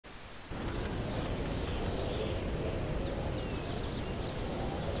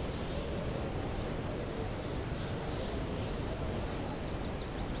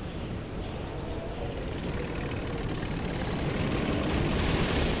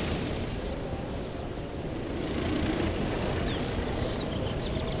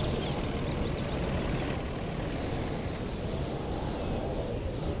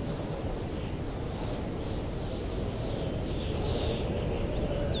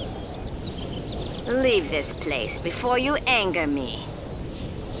Leave this place before you anger me.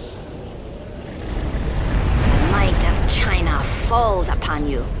 The might of China falls upon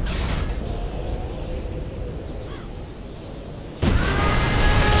you.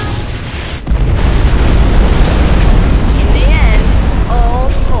 In the end, all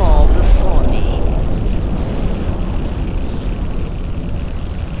fall before me.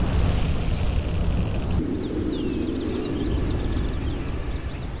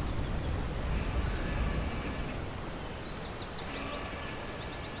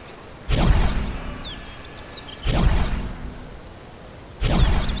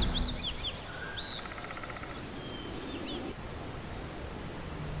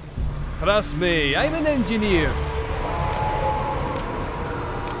 Trust me, I'm an engineer.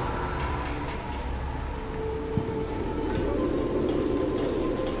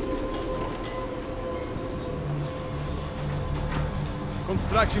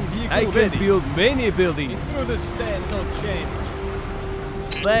 Construction vehicle I ready. can build many buildings. Intruder stand, no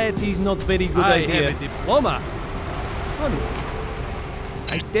chance. That is not very good I idea. have a diploma.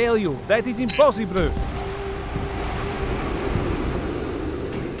 Honest. I tell you, that is impossible.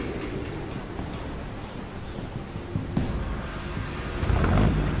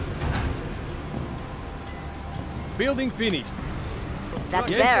 Building finished. That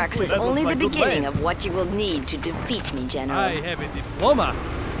Yes, barracks please. is That only looks the like good beginning plan. of what you will need to defeat me, General. I have a diploma.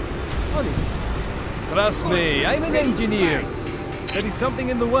 Honest. Trust me, I'm an engineer. There is something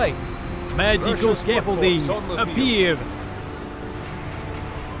in the way. Magical Russian scaffolding squad force on the appeared.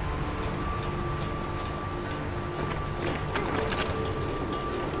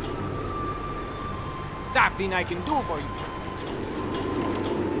 Something I can do for you.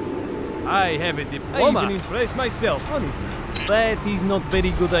 I have a diploma. I even impressed myself. Honest. That is not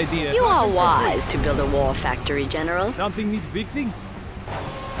very good idea. You are wise to build a war factory, General. Something needs fixing.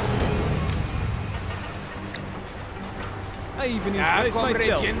 I even impressed Comrade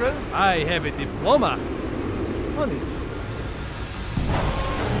myself. General? I have a diploma. Honest.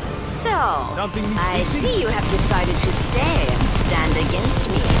 So, Something needs I fixing. see you have decided to stay and stand against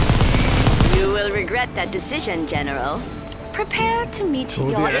me. You will regret that decision, General. Prepare to meet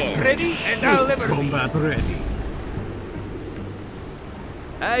your end. Ready as I'll ever be. Combat ready.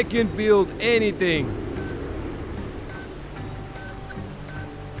 I can build anything.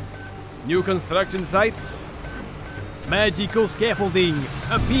 New construction site. Magical scaffolding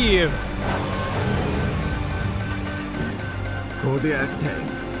appeared. Kodiak tank.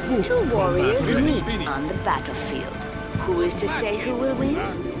 Full Two warriors combat ready. meet on the battlefield. Who is to say who will win?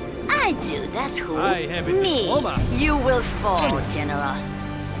 I do, that's who. I have a Me. diploma. You will fall, General.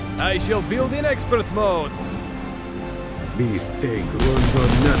 I shall build in expert mode. This tank runs on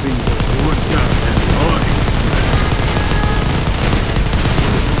nothing but vodka and oil.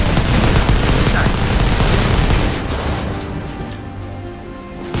 Sights.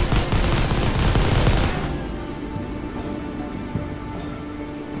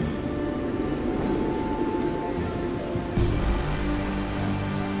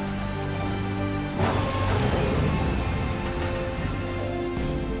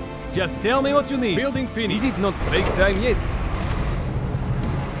 Just tell me what you need. Building finished. Is it not break time yet?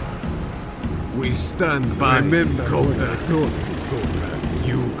 We stand by. Remember what I told you, comrades.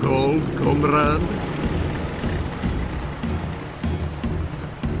 You called, comrade?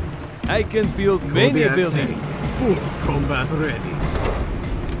 I can build many Kodiak buildings. tank. Full combat ready.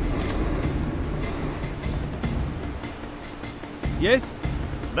 Yes?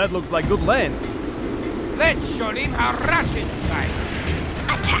 That looks like good land. Let's show him how Russians fight.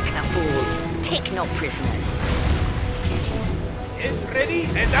 Attack the fool. Take no prisoners. Is ready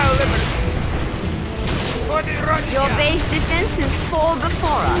as I'll ever be. For the Russian. Your base defenses fall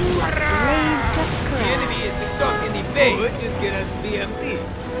before us like blades of The enemy grass. is assaulting the base. Just get us BMP.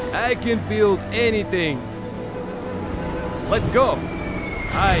 I can build anything. Let's go.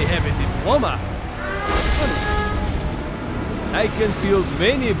 I have a diploma. I can build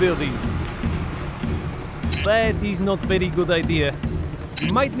many buildings. That is not very good idea.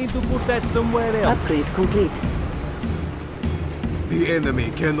 You might need to put that somewhere else. Upgrade complete. The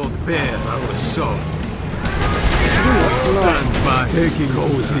enemy cannot bear our assault. Unit Stand lost. by. Taking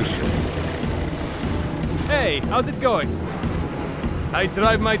position. Hey, how's it going? I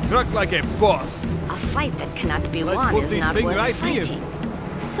drive my truck like a boss. A fight that cannot be Let's won put is this not thing worth right here. fighting.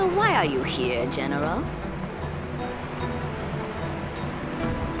 So why are you here, General?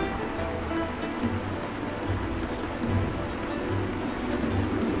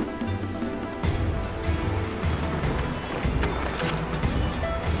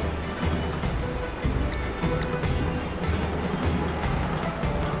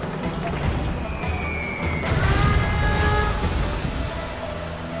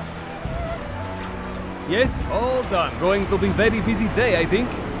 Yes, all done. Going to be very busy day, I think.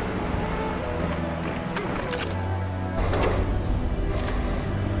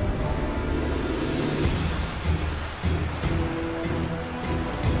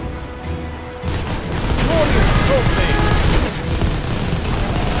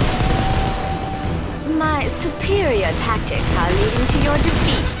 My superior tactics are leading to your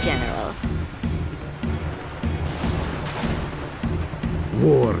defeat, General.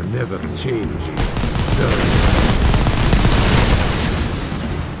 War never changes, does it?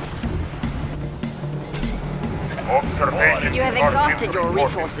 Observation. You have exhausted your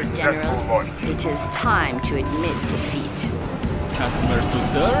resources, General. It is time to admit defeat. Customers to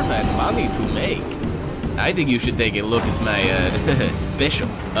serve and money to make. I think you should take a look at my special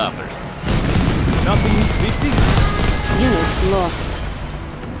offers. Nothing fixing. Unit lost.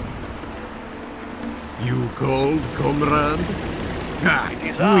 You called, comrade? Ah,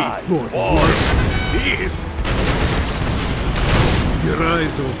 we fought worse than this. Your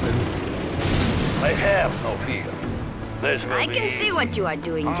eyes open. I have no fear. This will I be can see what you are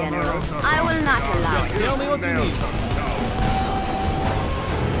doing, General. I will not allow it. Tell me what you need.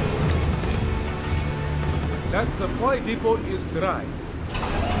 That supply depot is dry.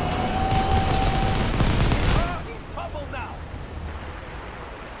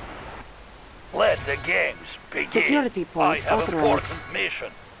 Let the games begin. Security point I have authorized. important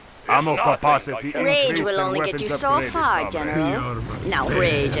mission. Ammo There's nothing capacity I can- Rage increase will and only get you weapons so upgraded, far, comrade. General. Now Your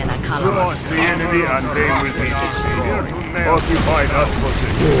rage and a color. Cross the enemy and they will be destroyed. Occupy that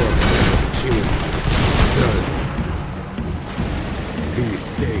position. War never changes, does it? This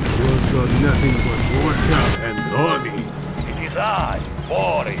day runs on nothing but vodka and honey. It is I,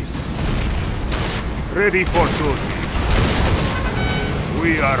 Boris. Ready for duty.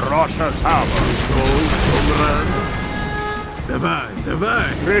 We are Russia's hammer. Cold, comrade? Давай,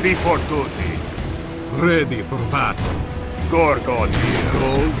 давай! Ready for duty. Ready for battle. Gorgon here.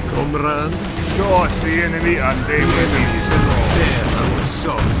 Cold, comrade? Show us the enemy and they will be destroyed. Bear our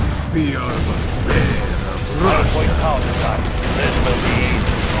soul. We are but bear of Russia. Point counterattack. This will be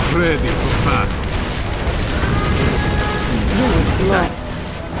Ready for battle. Unit lost.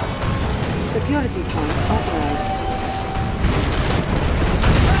 Security point authorized.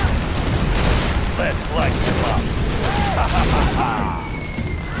 let's light them up.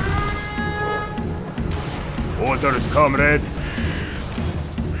 Orders, comrade.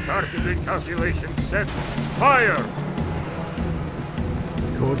 Targeting calculations set. Fire!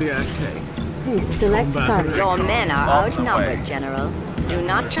 Kodiak tank. Full Select combat target. ready. Your men are outnumbered, General. Do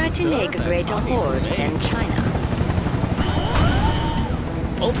not try to make a greater horde than China.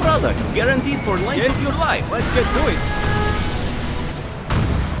 All products guaranteed for length of your life. Let's get to it.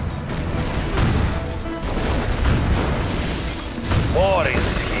 War is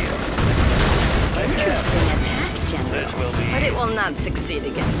here. Interesting attack, This General. will be... But it will not succeed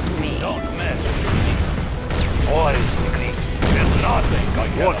against me. Don't mess with me. War is quickly. There's nothing I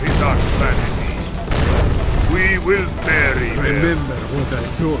cannot... What is our strategy? We will bury them. Remember what I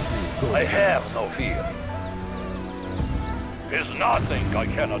told you, I have comrades. no fear. There's nothing I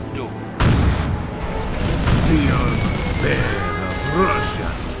cannot do. We are bear of Russia.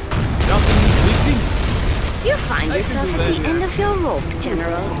 Nothing fixing. You find I can yourself do at that, the end of your rope,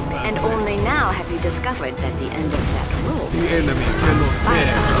 General. And only now have you discovered that the end of that rope The enemy cannot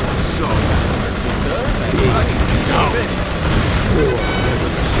bear our soul. Now, war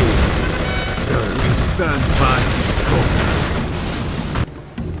never changes. Does we stand by, comrade?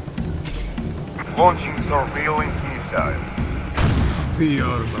 Launching surveillance missile. We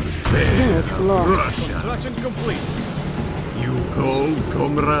are but bear Unit of lost. Russia. Construction complete. You call,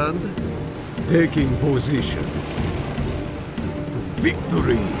 comrade? Taking position. To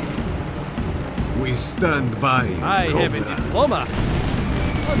victory. We stand by, I have a comrade. diploma.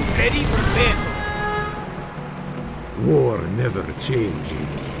 I'm ready for battle. War never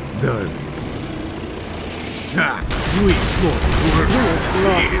changes, does it? Ah, we fought worse than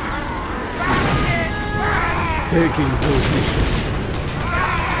lost. this. Taking position.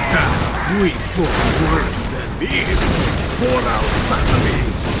 Ah, we fought worse than this for our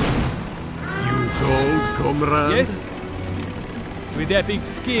families. You called, comrade? Yes? With epic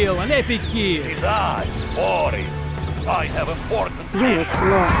skill and epic gear. It is I, Boris. I have important... Unit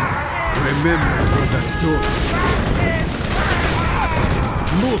lost. Remember what I told you.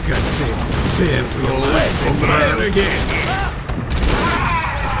 Look at them. They're called, comrade again.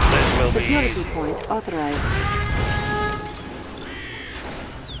 This will be... Security point authorized.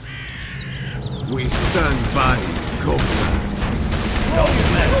 We stand by, comrade. Don't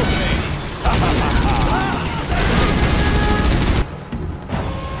mess with me.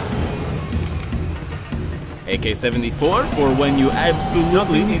 AK-74 for when you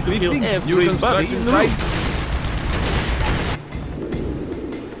absolutely need to kill everybody in the room.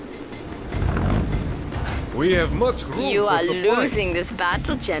 We have much room You for are supplies. losing this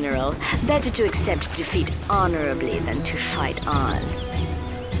battle, General. Better to accept defeat honorably than to fight on.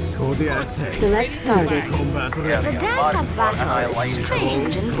 Kodiak tank. Select target. Combat The ready. dance of battle is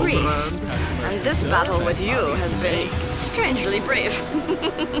strange and brief, and this battle with you has been strangely brief.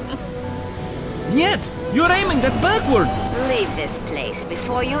 Yet, you're aiming that backwards! Leave this place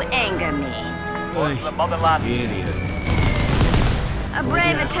before you anger me. The motherland. Idiot. A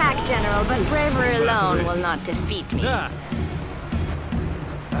brave attack, General, but bravery alone will not defeat me. I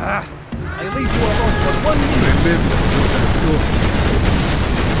leave you alone for 1 minute. Remember Kodiak.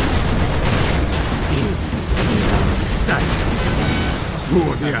 Sights.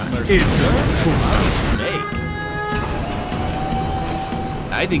 Kodiak is Make.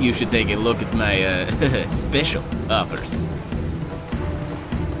 I think you should take a look at my special offers.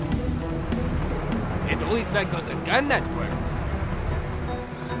 At least I got a gun that works.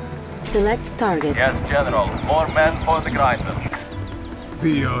 Select target. Yes, General. More men for the grinder.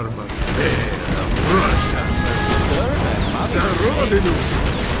 the armored bear of Russia. Заrodinu!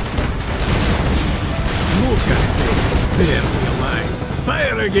 Look at them, barely alive.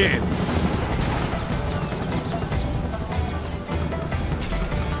 Fire again!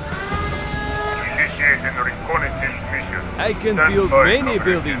 Initiating a reconnaissance mission. I can Stand build by, many Comrade.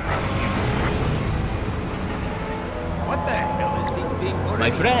 buildings. What the hell is this thing?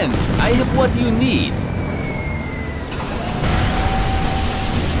 My friend, I have what you need.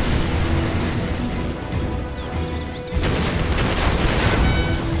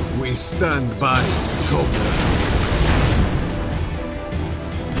 We stand by, Cobra.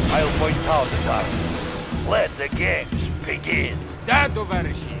 I'll point out the target. Let the games begin. That,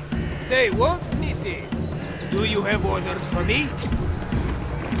 Tovarishi. They won't miss it. Do you have orders for me?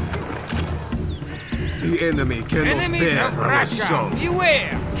 The enemy cannot Enemies bear of our Russia, assault.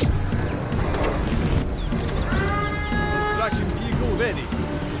 beware! Construction vehicle ready.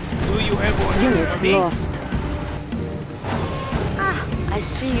 Do you have orders Unit for me? lost. Ah, I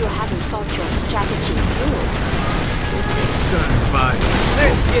see you haven't thought your strategy through. Stand by.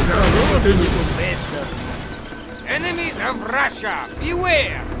 Let's get the Заrodину! little bastards. Enemies of Russia,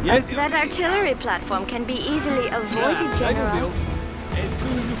 beware! Yes, That artillery platform can be easily avoided, I will General. build. As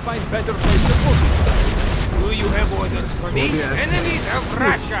soon as you find better place to put it. Do you have orders for me? For the attack. Enemies of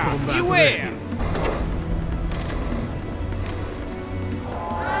Russia, Combat beware! ready.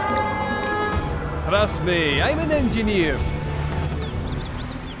 Trust me, I'm an engineer.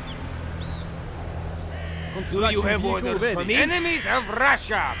 Do you have orders for me? Enemies of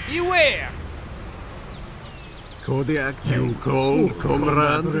Russia, beware! Kodiak, you cold,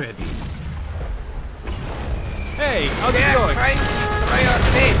 comrade? Ready. Hey, how's it They're going? trying to destroy our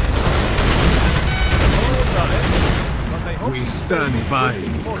base. We stand by,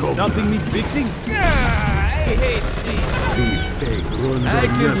 Nothing Cobra. needs fixing. I hate these. These take runs I on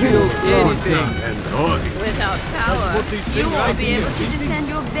can nothing build but anything. Russia and oil. Without power, put these you things won't right be in able your to fencing. defend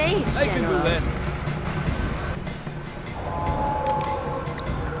your base, I can do General. that.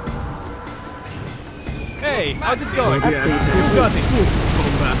 Hey, how's it going? Kodiak, You got it.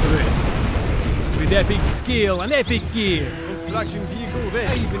 combat ready. With epic skill and epic gear. Construction vehicle ready.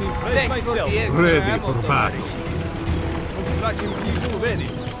 I even impressed Thanks for myself. the extra Ready ammo, for battle. Construction vehicle ready.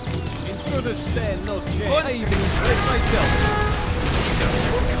 Intruder stand no chance. I even impressed myself.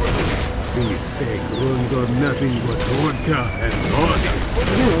 These take runs on nothing but vodka and oil.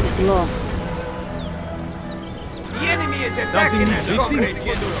 Unit lost. The enemy is attacking needs us, fixing. Comrade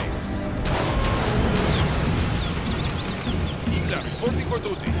General. Igla, reporting for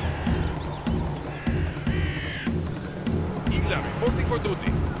duty. Igla, reporting for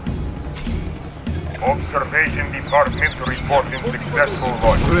duty. Observation Department reporting successful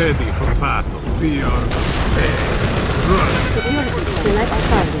launch. Ready for battle. We are Russia. Security. Select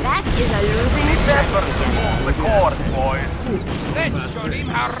target. That is a losing strategy, General. The course, boys. Let's show him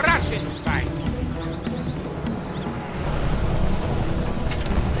how Russians fight.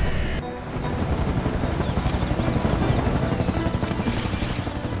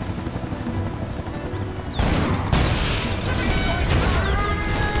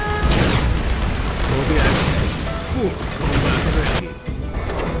 Kodiak, full combat ready.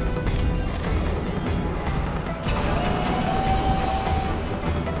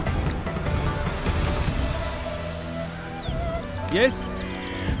 Yes?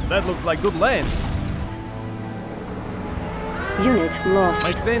 That looks like good land. Unit My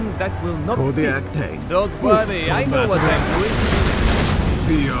lost. friend, that will not Kodiak be. tank. Don't worry, I know what I'm doing.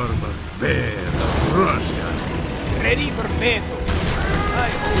 The armored bear of Russia. Ready for battle.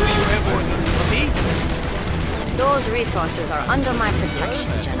 Do you have orders for me? Those resources are under my protection,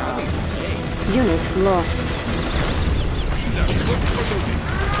 General. Unit lost.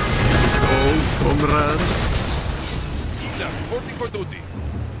 Gold, comrade. Igla reporting for duty.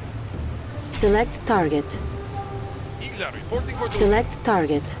 Select target. Igla reporting for duty. Select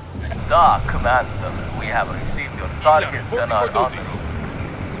target. Da, Commander. We have received your target and are en route.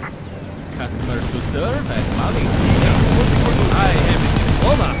 Customers to serve and money. I have a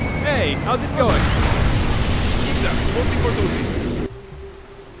diploma. Hey, how's it going? Igla reporting for duty.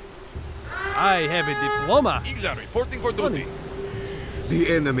 I have a diploma. Igla reporting for duty.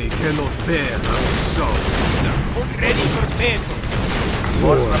 The enemy cannot bear our assault. Ready for battle.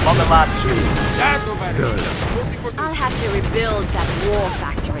 What's the motherland? That's over. Done. I'll have to rebuild that war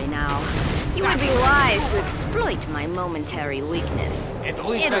factory now. You would be wise to exploit my momentary weakness. At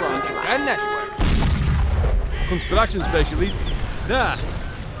least It I won't can last. Network. Construction specialist. Da.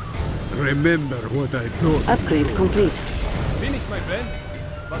 Remember what I told you. Upgrade complete. Finish, my friend.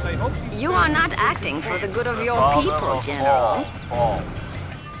 But I hope You are not acting for the good of your Father people, of General. all.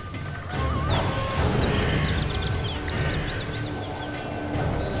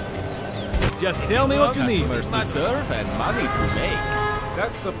 just tell me what you need. Customers to serve and money to make.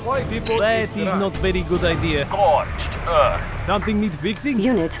 That supply depot That is is dry. not very good idea. Scorched earth. Something needs fixing?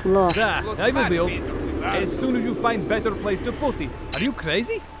 Unit lost. Da, I will build. As soon as you find better place to put it. Are you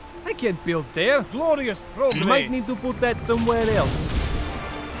crazy? I can't build there. Glorious progress. You might need to put that somewhere else.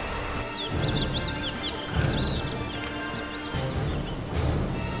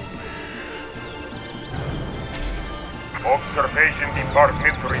 Observation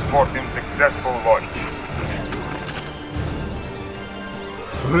Department reporting successful launch.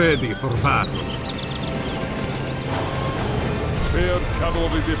 Ready for battle. Air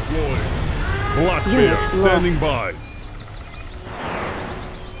cavalry deployed. Black Unit Bear standing lost. by.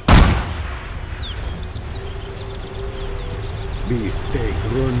 This take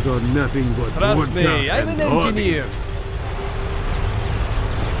runs on nothing but Trust vodka me, I'm and an honey. engineer.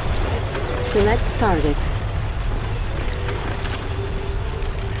 Select target.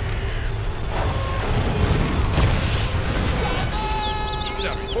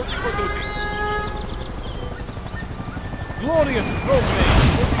 Igla reporting for duty. Glorious progress.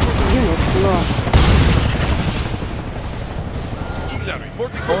 Unit lost. Igla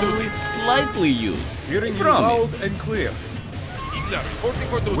reporting for Only duty. slightly used. Hearing you Promise. loud and clear. Igla reporting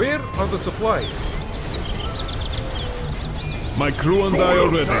for duty. Where are the supplies? My crew and I are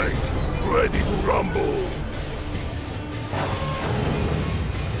ready. Ready to rumble.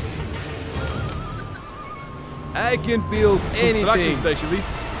 I can build anything. Construction specialist.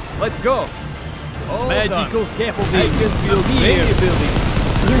 Let's go. Magical scaffolding. I can build any building.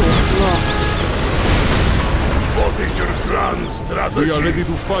 Unit lost. What is your grand strategy? We are ready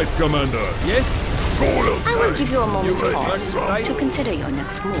to fight, Commander. Yes? I will give you a moment's ready pause to run? to consider your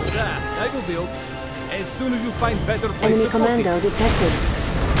next move. I will build. As soon as you find better place Enemy to put commando it. detected.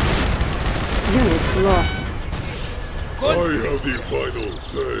 Unit lost. I have the final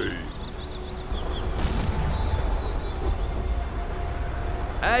say.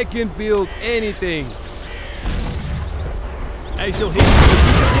 I can build anything. I shall hit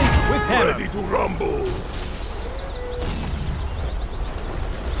you with hammer. Ready to rumble.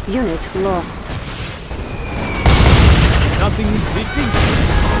 Unit lost. Nothing needs fixing.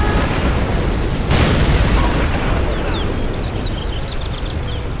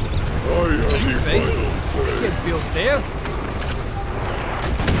 I have the Crazy? final I say. can't build there.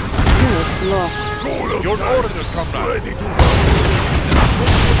 Unit lost. Your orders, comrade. Ready to rumble.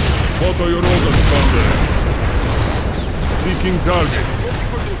 What are your orders, comrade? Seeking targets.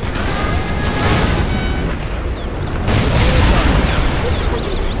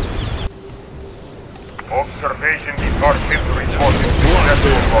 Observation Department reporting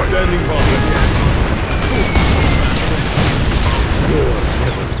successful launch. Standing by. War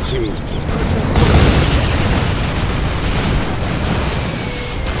never changes.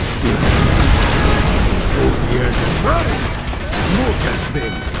 Oh, yes. Look at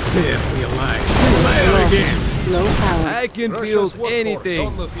them. Barely alive. Fire again. Low power. I can Russia's build workforce anything.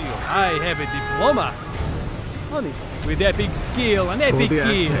 on the field. I have a diploma. Honest, with epic skill and For epic the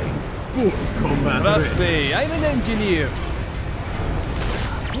gear. attack. Full combat Trust ready. me, I'm an engineer.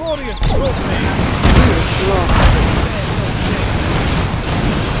 Glorious progress. Unit lost.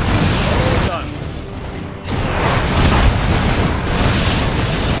 Done.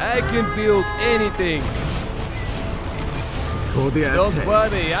 I can build anything. For the Don't attack.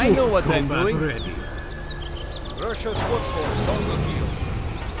 worry, I know Full what I'm combat doing. ready. Russia's workforce on the field.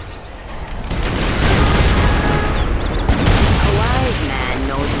 wise man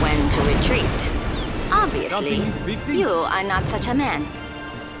knows when to retreat. Obviously, Something needs fixing? you are not such a man.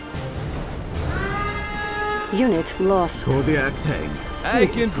 Unit lost. Kodiak tank. I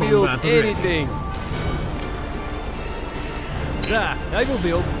can build Combat ready. anything. That I will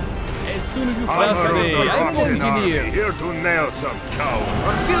build. As soon as you pass me, I'm an engineer. Here to nail some cows.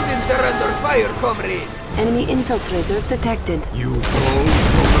 Our buildings are under fire, comrade. Enemy infiltrator detected. You call,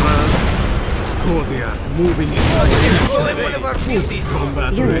 comrade? Kodiak moving in Destroy one of our position. buildings.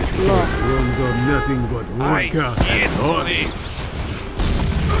 Combat Units ready. lost. Drones are nothing but vodka and honey.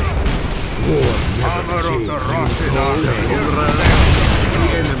 War never Hammer of change. the You rotten call, army. comrade? The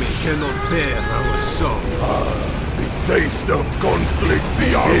enemy cannot bear our song. The taste of conflict. The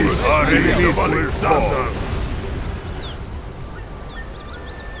enemies of Alexander.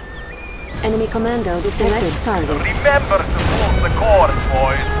 Enemy commando detected. Target. Remember to hold the course,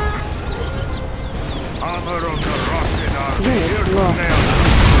 boys. Hammer of the rotten army. Unit Here to lost. nail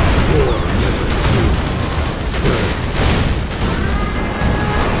War never change.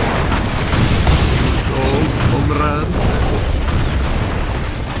 Call, comrade?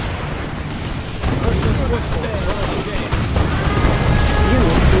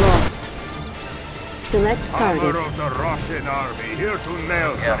 Unit lost. Select Hammer target. of the Russian army. Here to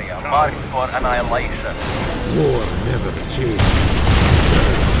nail some Area cows. marked for annihilation. War never change.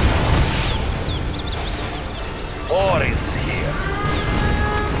 War is here.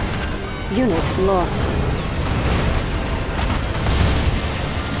 Unit lost.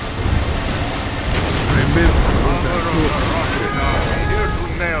 Remember what Hammer I of the told Russian army. Here to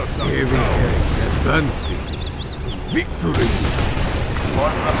nail you. some Heavy cows. tanks advancing. Victory! For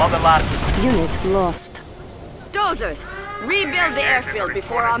the motherland. Unit lost. Dozers, rebuild the airfield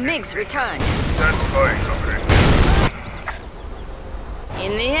before our MiGs return. Stand by, comrade.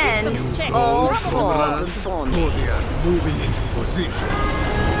 In the end, all fall Comrade, before me. Kodiak moving into position.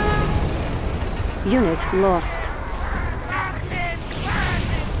 Unit lost.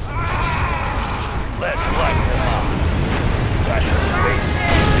 Let's light them up. Fascist wait.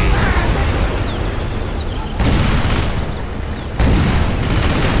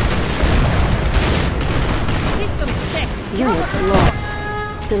 Unit lost.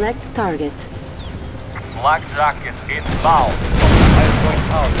 Select target. Blackjack is inbound. I'll point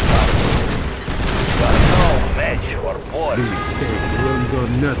out that. You are no match for war. These tank runs are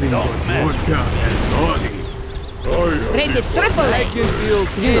nothing but vodka and honey. Ready triple I can build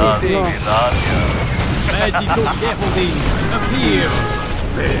Unit anything. lost. Magical scaffolding, appear.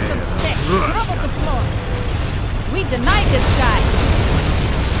 There, rush. We deny this guy.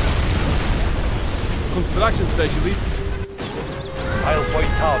 Construction specialist. I'll point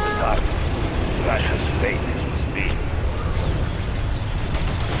out the target. Fascist fate is with me.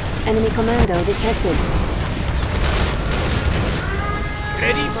 Enemy commando detected.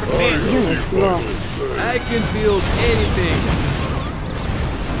 Ready for bed. Unit lost. I can build anything.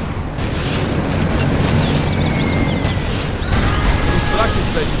 Construction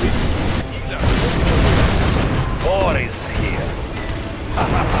specialist. War is here.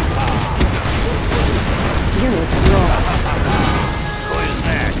 Unit lost. Who is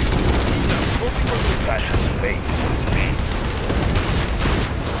next? Fascist fate is with me.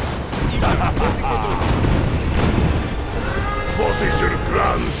 What is your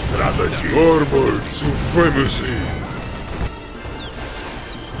grand strategy? Armored supremacy.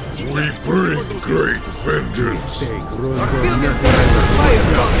 We bring great vengeance. Tank runs are Buildings nothing are under but fire,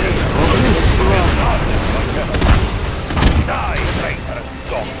 vodka comrade. and honey. Die, traitor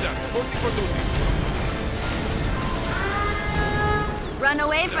dog. Run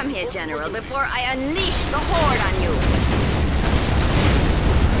away from here, General, before I unleash the horde on you.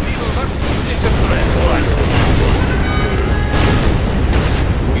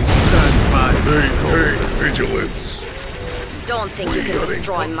 We stand by. Maintain vigilance. Don't think you can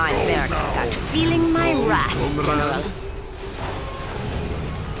destroy my barracks without feeling my wrath, General.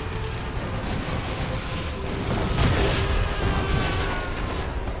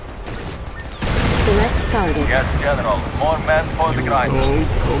 Select target. Yes, General. More men for the You grind. call,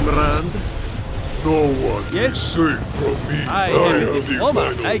 comrade? No one Yes? is safe from me. I have a the diploma.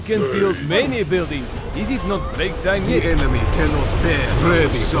 final I can say. build many buildings. Is it not break time The yet? enemy cannot bear ready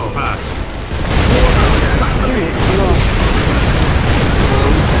so back. Unit lost.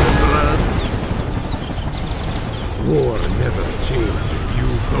 Comrade? War never change. You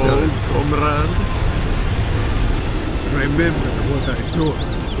call, comrade? Remember what I told you.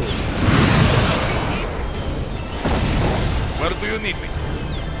 Where do you need me?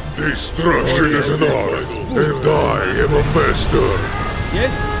 Destruction is an art, and I am a master.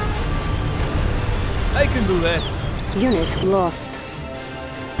 Yes? I can do that. Unit lost.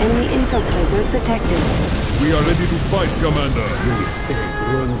 Enemy infiltrator detected. We are ready to fight, Commander. These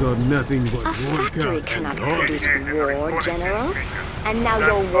egg runs are nothing but A factory workout cannot and produce war, General. And now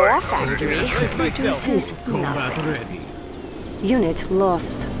your war factory produces combat nothing. ready. Unit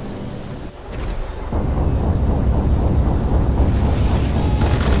lost.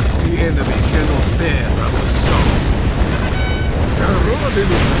 The enemy cannot bear our assault.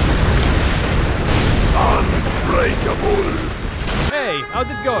 Unbreakable. Hey, how's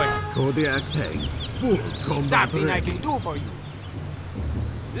it going? Kodiak tank, full combat Something I ready. can do for you.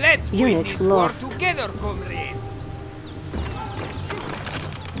 Let's win Unit this lost. war together, comrades.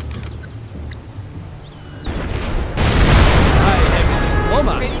 I have a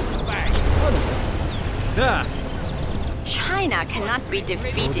diploma. Ready to fight. Ah, China cannot be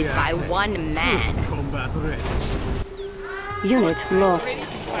defeated by one man. Combat ready. Unit lost.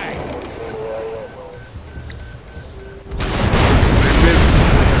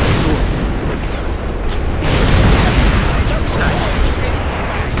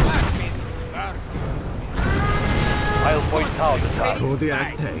 I'll point out the target.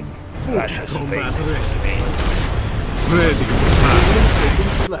 Kodiak tank, full Russia's combat fate. ready. Ready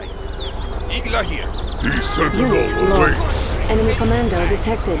for battle. Igla here. The Sentinel Unit lost. awaits. Enemy commando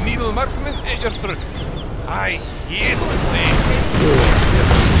detected. Needle marksman at your service. I hear the flame.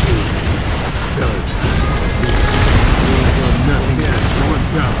 Does these are nothing but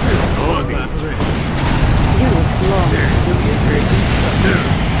workout and combat ready. Unit lost.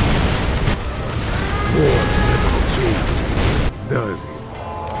 War never changes, does it?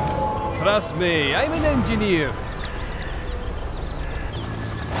 trust me, I'm an engineer.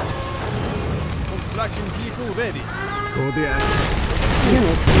 Construction vehicle ready. Kodiak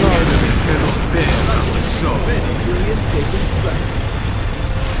Unit lost. enemy cannot bear our assault. Million taking flight.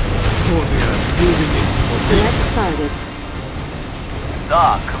 Kodiak moving in position. Select target.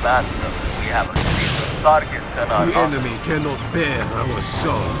 Commander. We have a secret target and our The enemy cannot bear our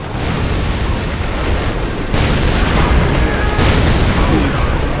assault.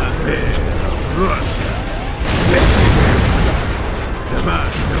 Russia. Come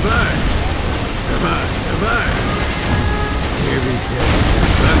on, come on. Come on, come on. Here we go.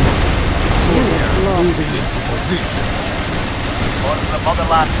 Unit lost. Moving into position. for the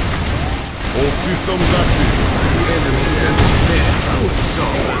motherland. All systems active. The enemy cannot bear our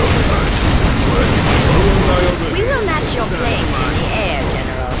assault. We will match your planes in the air,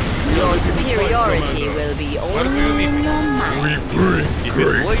 General. Your superiority will be only in your mind. Bring If it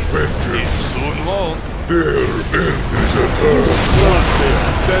great bleeds, vengeance. it's soon won't. Their end is at hand.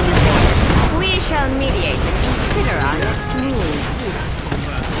 Standing by. We shall mediate and consider our next move.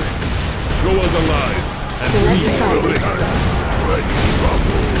 Show us alive. Select target.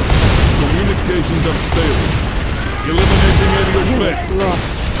 Communications are stable. Eliminating enemy Unit threat. lost.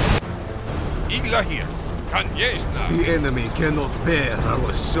 Igla here. Конечно. The enemy cannot bear our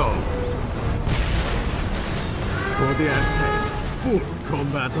assault. Kodiak tank, full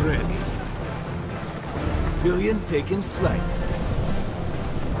combat ready. Billion taking flight.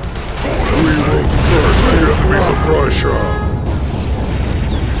 We will burst the enemy's Prussia.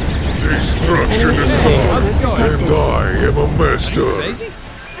 Destruction is Enemy gone, infiltrator and detected. I am a master. Crazy?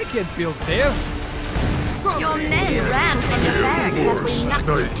 I can't build there. Your men ran from the barracks as we knocked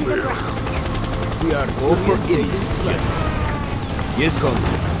you to the ground. We are go for idiot. Yes,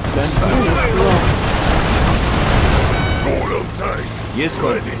 Commander. Stand by. Unit lost. Golem tank. Yes,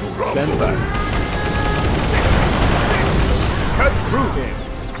 Commander. Stand by. Cut through them.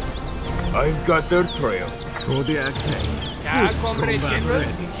 I've got their trail. Kodiak tank, Yeah, full comrade combat general.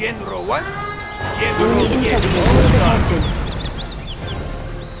 ready. General once. Enemy General gets infiltrator detected.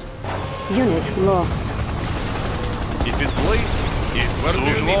 Unit lost. If it bleeds, it's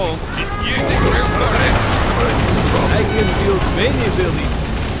soon won't. You take real comrade. I can build many buildings.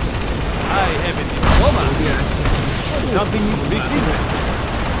 I have a diploma. Something you fixing?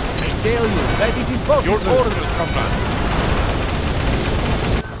 I tell you, that is impossible. Your orders, comrade.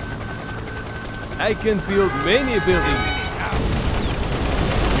 I can build many buildings.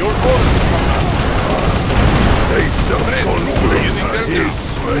 Your orders, comrade. Taste the Using their conflict is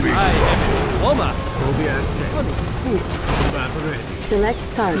sweet. I have a diploma. Kodiak tank, full combat ready. Select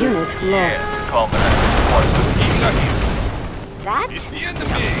target. Unit lost. Comrade. Igla here. That It's the is a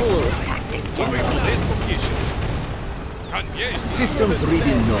enemy. fool's tactic, Moving General. to lead position. Конечно. Systems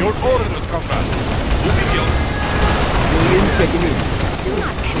reading Your noise. orders, comrade. Moving in. Billion checking in. Do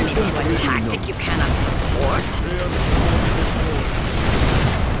not commit to a tactic you cannot support.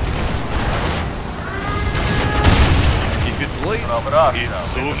 If it bleeds, From Russia.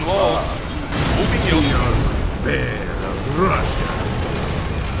 it's soon won't. Moving in. Bear of Russia.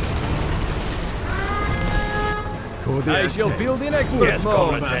 For the I shall attack. build in expert Yes, mode.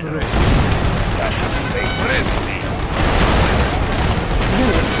 Comrade General. Friendly.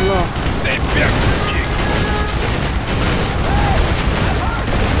 Unit lost. Stay back, pigs!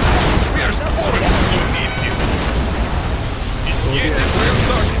 Where's Boris? You need him. Иди, твоем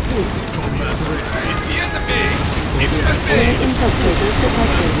target. It's the enemy! It's the Enemy enemy! infiltrator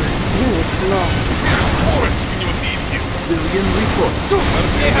detected. Unit lost. Where's Boris when you need him? Billion report. Super!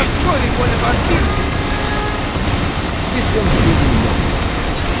 They have stolen one of our buildings. Systems being known.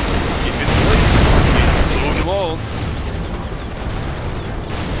 If it plays, it's soon won't.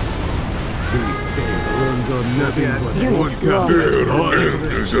 These tank runs on nothing but Unit one cup. lost. Their end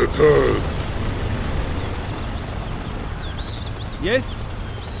is at hand. Yes?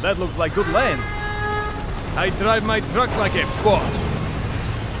 That looks like good land. I drive my truck like a boss.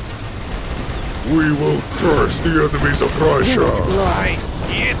 We will crush the enemies of Unit Russia. lost.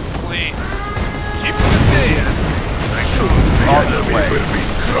 Get planes. Keep them there. On the way. Will be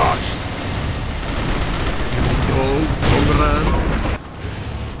crushed. Gold, comrade.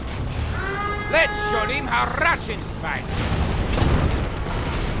 Let's show him how Russians fight.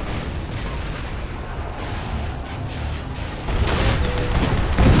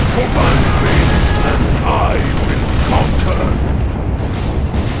 Command me, and I will conquer.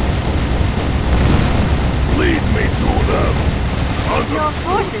 Lead me to them. Your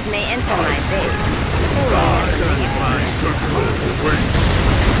forces may enter my base. My circle awaits.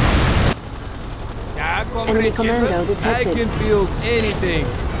 Enemy commando I detected. can build anything.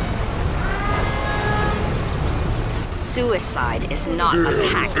 Suicide is not a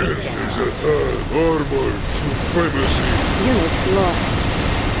tactic, Is General. at hand. Armored supremacy. Unit lost.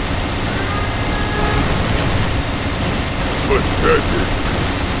 Pathetic.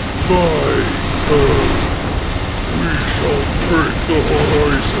 My turn. We shall break the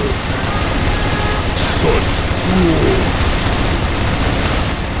horizon. Such cruel.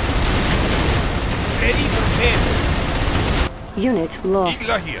 Ready for him. Unit lost.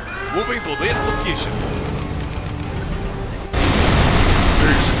 Eagle are here. Moving to their location.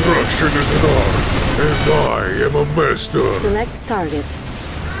 Destruction is an art, and I am a master. Select target.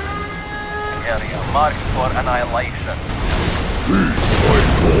 Area marked for annihilation. Peace, my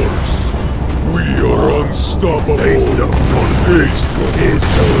force. We are unstoppable. Taste of is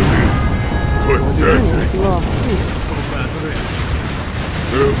pathetic. Unit lost.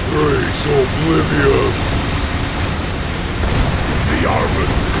 Embrace oblivion. The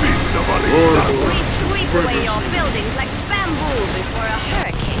armored beast of Alexander. We sweep away your buildings like bamboo before a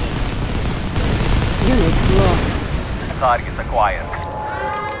hurricane. Unit lost. Target acquired.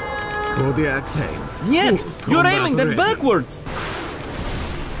 Kodiak tank. Yet, you're Combat aiming that ready. backwards.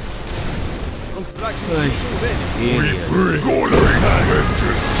 Construction ready. We bring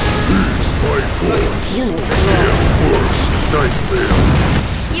vengeance. Peace, my force. Unit Their lost. worst nightmare.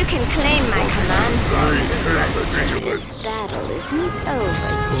 You can claim my command I center. am This vigilance. battle isn't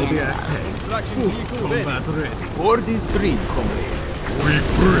over, Kodiak General. tank. Construction vehicle ready. Combat ready. Board is green, comrade. We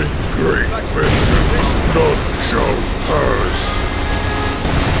bring great vengeance. None shall pass.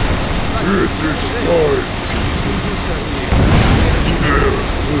 It is time. Earth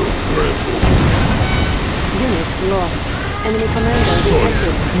will tremble. Unit lost. Enemy commando Such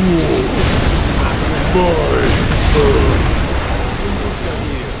detected. cruel. My turn.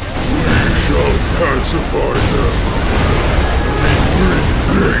 We shall pacify them. We bring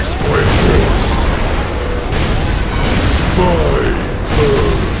grace by force. My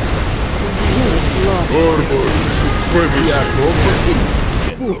turn. Unit lost. Armored supremacy.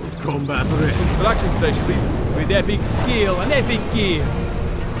 Full combat ready. Construction specialist with epic skill and epic gear.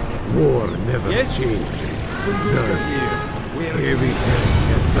 War never Yes? changes. Tunguska Does it? here. We're Heavy tank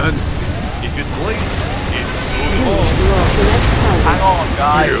advancing. If it plays, it's soon Unit won't. lost. Select Hang target. on,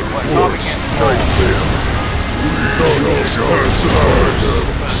 guys. Their We're coming worst in. nightmare. We shall pacify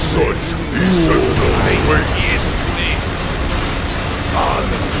them. Such sentinel waits. Get planes.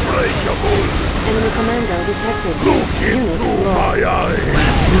 Unbreakable. Enemy commando detected. Look Unit into lost. my eyes. We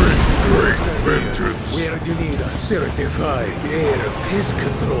bring great vengeance. Where do you need a certified air pest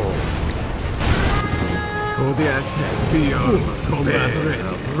control? Kodiak tank. The armor combat ready.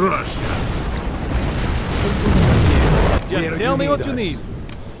 Russia. Just tell me what you need.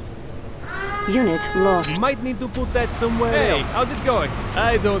 Unit lost. Might need to put that somewhere else. How's it going?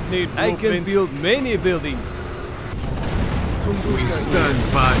 I don't need I can build many buildings. We stand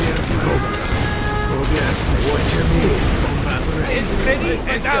by combat. Kodiak tank. What you need? Combat ready. It's ready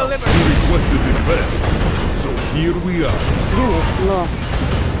and I'll never. You requested the best, so here we are. Unit lost.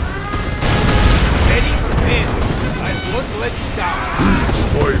 Ready? Prepare. I won't let you down. Peace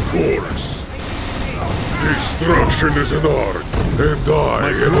by force. Destruction is an art, and I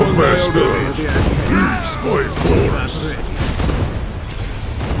am a master. Peace by force.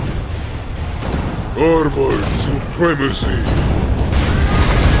 Armored supremacy.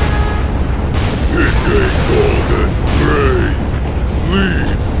 Pick a golden prey. Lead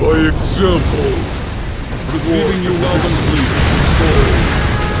by example. Receiving you loud and clear.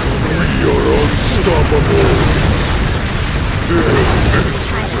 We are unstoppable.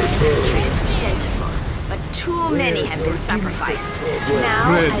 Is plentiful, but too many have been sacrificed.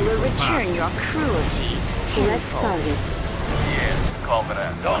 Now I will return your cruelty. Select target. Yes,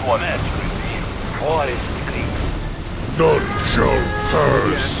 comrade. Don't want match with you. War is decreed. None shall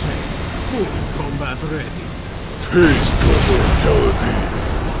pass. Full combat ready. Taste of mortality.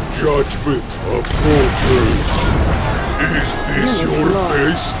 Judgment approaches. Is this Unit your lost.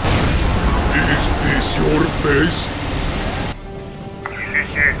 best? Is this your best?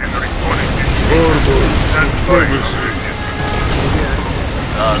 Initiating recording. Armored supremacy.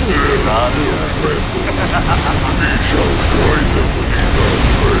 None. We shall guide them beneath our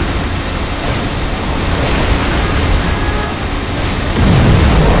praise.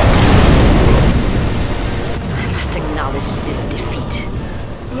 I must acknowledge this defeat.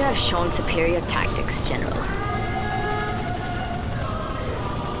 You have shown superior tactics, General.